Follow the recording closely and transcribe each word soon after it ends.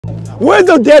Where's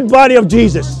the dead body of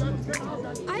Jesus?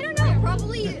 I don't know.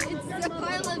 Probably it's a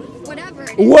pile of whatever.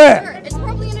 Where? It's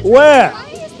probably in a Where?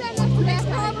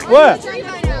 Where?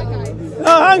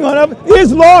 Hang on.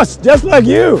 He's lost, just like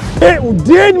you.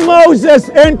 Did Moses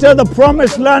enter the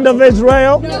promised land of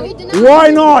Israel? No, he did not. Why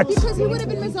not? Because he would have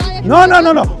been Messiah.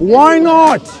 No. Why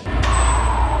not?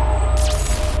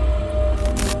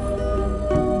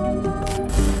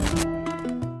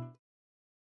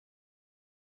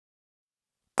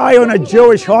 On a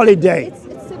Jewish holiday.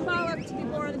 It's symbolic to be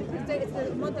born because it's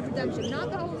the month of redemption,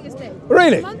 not the holiest day.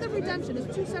 Really? The month of redemption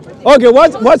is two separate things. Okay,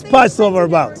 what's Passover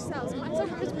about?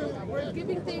 Passover is we're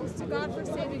giving thanks to God for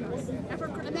saving us,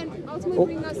 and then ultimately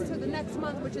bringing us to the next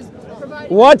month, which is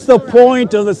providing. What's the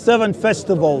point of the 7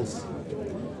 festivals?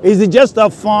 Is it just a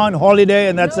fun holiday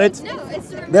and that's it? No, it's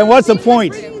Then what's the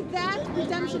point? Bringing that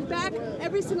redemption back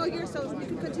every single year so we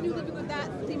can continue living with that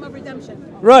theme of redemption.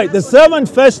 Right, the 7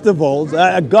 festivals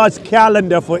are God's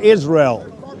calendar for Israel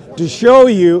to show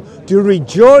you to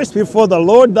rejoice before the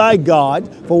Lord thy God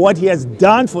for what he has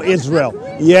done for Israel.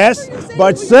 Yes,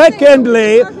 but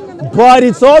secondly, but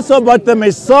it's also about the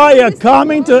Messiah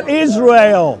coming to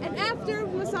Israel. And after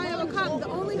Messiah will come, the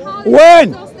only holiday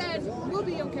When? that still will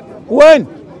be Yom Kippur. When?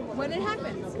 When it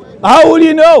happens. How will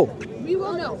you know? We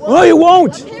will know. No, you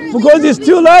won't, because it's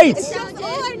too late.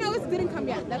 All I know is it didn't come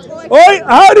yet. That's all I Oh,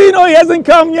 how do you know he hasn't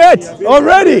come yet?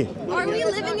 Already? Are we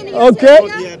living in a Okay,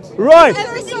 utopia? right.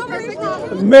 Everything's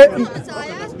perfect.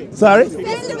 Me- Sorry?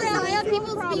 This is Messiah.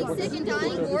 People being sick and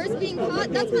dying, wars being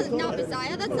fought. That's not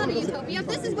Messiah. That's not a utopia.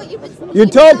 This is what you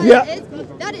Utopia. Messiah is.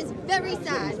 That is very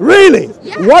sad. Really?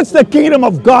 Yeah. What's the kingdom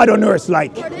of God on earth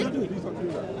like? Pardon?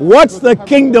 What's the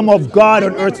kingdom of God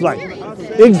on earth like?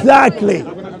 Exactly.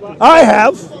 I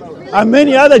have, and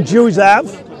many other Jews have,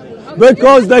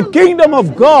 because the kingdom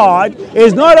of God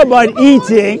is not about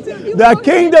eating. The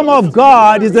kingdom of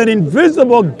God is an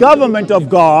invisible government of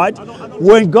God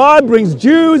when God brings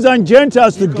Jews and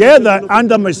Gentiles together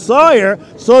under Messiah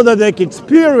so that they can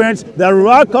experience the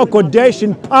Ruach HaKodesh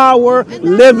in power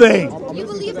living. You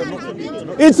believe that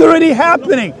happened? It's already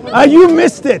happening, and you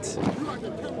missed it.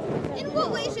 In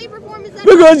what way, shape, or form is that?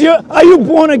 Because are you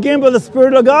born again by the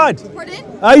Spirit of God? Pardon?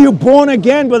 Are you born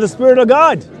again by the Spirit of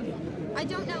God? I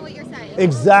don't know what you're saying.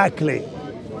 Exactly.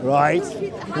 Right?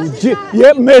 How does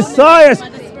Yeah, Messiah.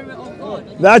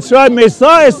 That's right.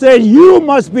 Messiah said you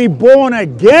must be born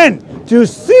again to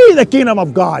see the kingdom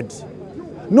of God.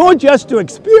 Not just to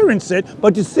experience it,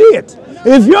 but to see it.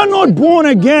 If you're not born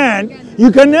again,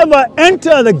 you can never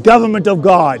enter the government of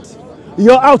God.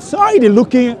 You're outside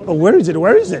looking, oh, where is it?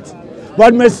 Where is it?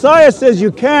 But Messiah says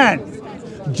you can.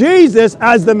 Jesus,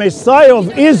 as the Messiah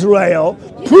of Israel,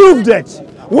 proved it.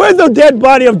 Where's the dead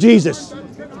body of Jesus? I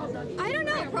don't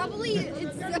know. Probably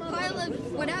it's a pile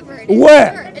of whatever.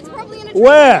 Where? It's probably in a tree.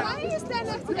 Where? Why do you stand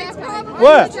next to that guy?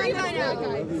 Where? In a tree by now.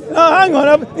 Oh, hang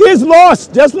on. He's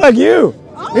lost, just like you.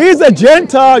 He's a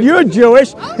Gentile. You're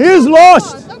Jewish. He's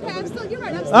lost. Okay, I'm still, you're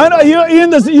right. I'm still I know you're in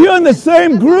the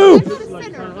same group. not a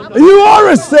sinner. You are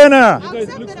a sinner. I'll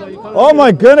accept that I'm wrong. Oh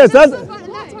my goodness. That's And that's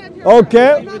why I'm here.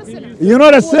 okay. I'm not a sinner. You're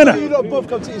not a sinner. You don't both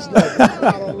come to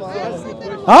Islam.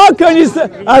 How can you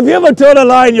say? Have you ever told a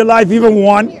lie in your life, even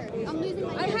one? I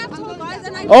have told lies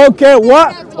and I Okay,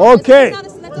 what? Okay.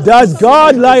 Does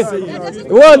God like?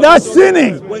 Well, that's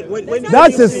sinning.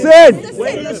 That's a sin.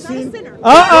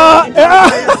 How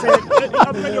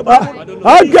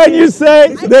can you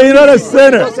say that you're not a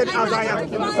sinner?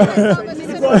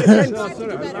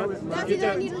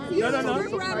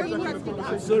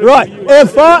 Right.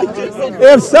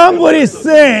 If somebody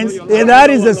sins, that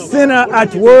is a sinner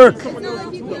at work.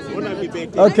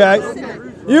 Okay.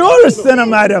 You are a sinner,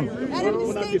 madam.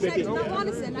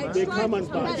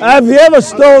 Have you ever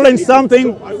stolen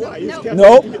something?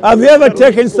 No. Have you ever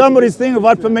taken somebody's thing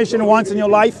without permission once in your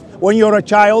life? When you were a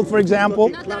child, for example?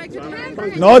 Not that I could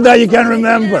remember. Not that you can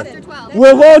remember.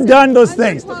 We've all done those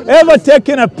things. Ever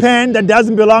taken a pen that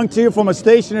doesn't belong to you from a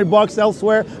stationery box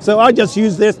elsewhere? So I just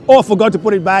use this. Oh, I forgot to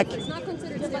put it back.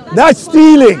 That's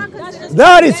stealing.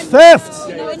 That is theft.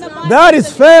 That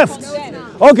is theft.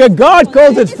 Okay, God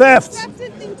calls it theft.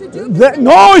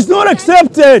 No, it's not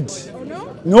accepted.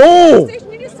 No.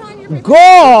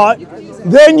 God,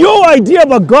 then your idea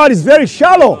about God is very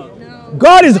shallow.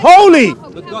 God is holy.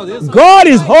 God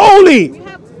is holy.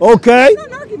 Okay?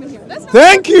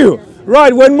 Thank you.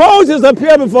 Right, when Moses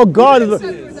appeared before God,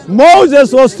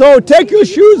 Moses was told, take your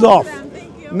shoes off.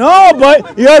 No,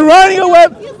 but you're running away.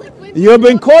 You've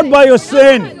been caught by your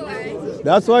sin.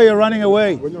 That's why you're running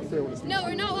away. No,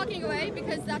 we're not walking away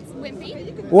because that's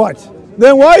wimpy. What?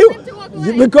 Then why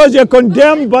you? Because you're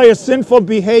condemned by your sinful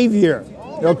behavior.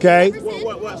 Okay.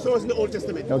 So is in the Old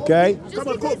Testament. Okay. Come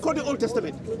on, quote the Old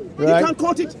Testament. Right. You can't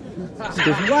quote it.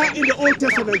 Why in the Old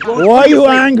Testament? God, Why are you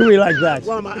angry like that?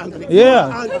 Why am I angry?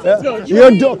 Yeah. No,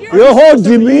 Your whole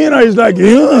demeanor is like,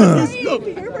 yeah. Look,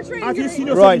 have you seen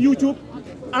yourself Right. on YouTube?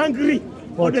 Angry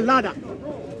on the ladder.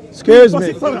 Excuse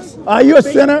me. Are you a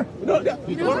sinner? No, no,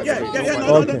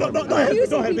 don't help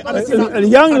me. I'm a sinner. A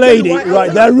young lady,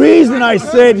 right, the reason I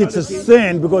said it's a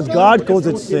sin, because God calls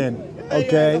it sin,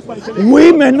 okay?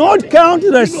 We may not count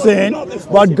it as sin,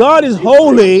 but God is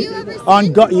holy,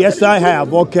 and God, yes I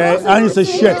have, okay? And it's a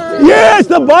shit. Yes,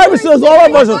 the Bible says all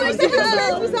of us are,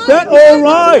 that, all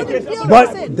right,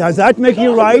 but does that make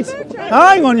you right?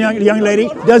 Hang on, young lady,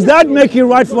 does that make it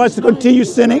right for us to continue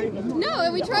sinning?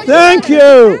 No, we tried. Thank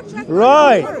you,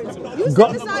 right. You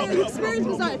said Messiah, you experienced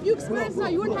Messiah. If you experienced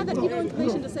Messiah, you wouldn't have that evil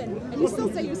inclination to sin. And you still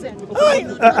say you sin.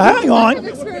 Hang on. If you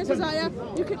experienced Messiah,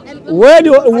 you could...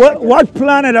 What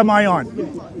planet am I on?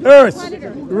 Earth.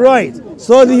 Right.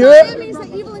 So the Messiah earth. means that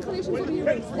evil inclinations will be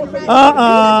erased.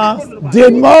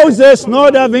 Did Moses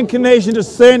not have inclination to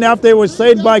sin after he was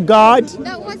saved by God?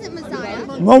 That wasn't Messiah.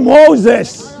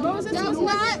 Moses. Moses That was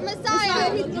not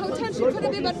Messiah. he potentially could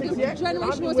have been, but the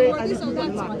generation wasn't worthy, so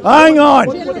that's why. Hang on.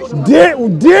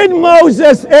 Did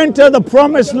Moses enter the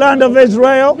promised land of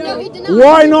Israel? No, he did not.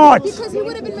 Why not? Because he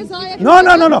would have been Messiah. No.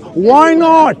 Why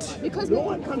not? Because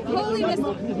holiness,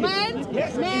 man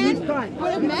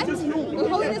would have met, the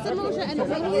holiness of Moshe and the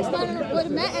holiness of man would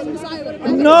have met, and Messiah would have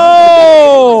met.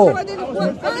 No.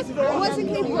 Wasn't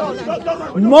capable of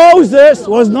that. Moses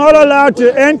was not allowed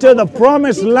to enter the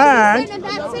promised land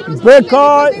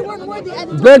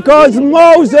because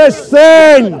Moses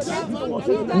sinned.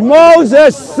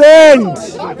 Moses sinned.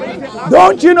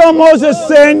 Don't you know Moses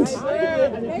sinned?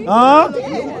 Huh?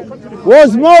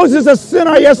 Was Moses a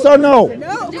sinner, yes or no?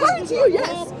 No, according to you,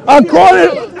 yes.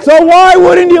 So why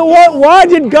wouldn't you? Why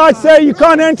did God say you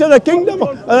can't enter the kingdom,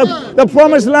 the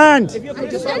promised land? I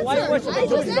just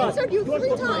answered you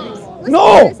 3 times. Listen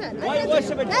No. to what I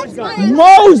said. That's my answer.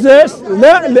 Moses,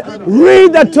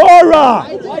 read the Torah.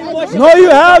 No, you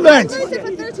haven't.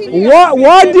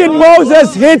 Why did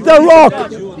Moses hit the rock?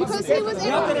 Because he was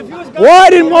able. Why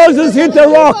did Moses hit the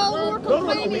rock? People were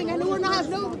complaining and who were not have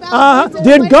no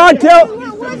Did God tell? Who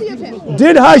weren't worthy of him.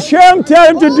 Did Hashem tell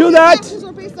him to All do the that? actions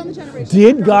were based on the generation.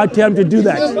 Did God tell him to do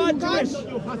that? God,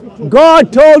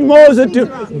 God told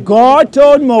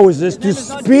Moses to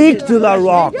speak to the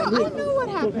rock. I know what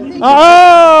happened.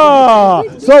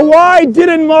 So why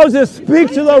didn't Moses speak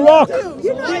to the rock?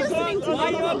 You're not listening to me.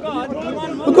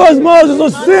 Because Moses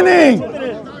was sinning.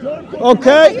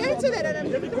 Okay?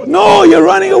 No, you're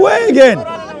running away again.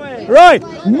 Right.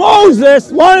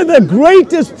 Moses, one of the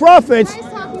greatest prophets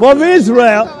of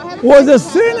Israel, was a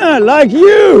sinner like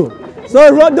you.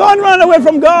 So don't run away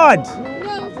from God.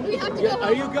 No, we have to go.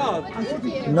 Are you God?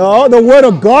 No, the word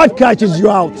of God catches you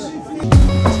out.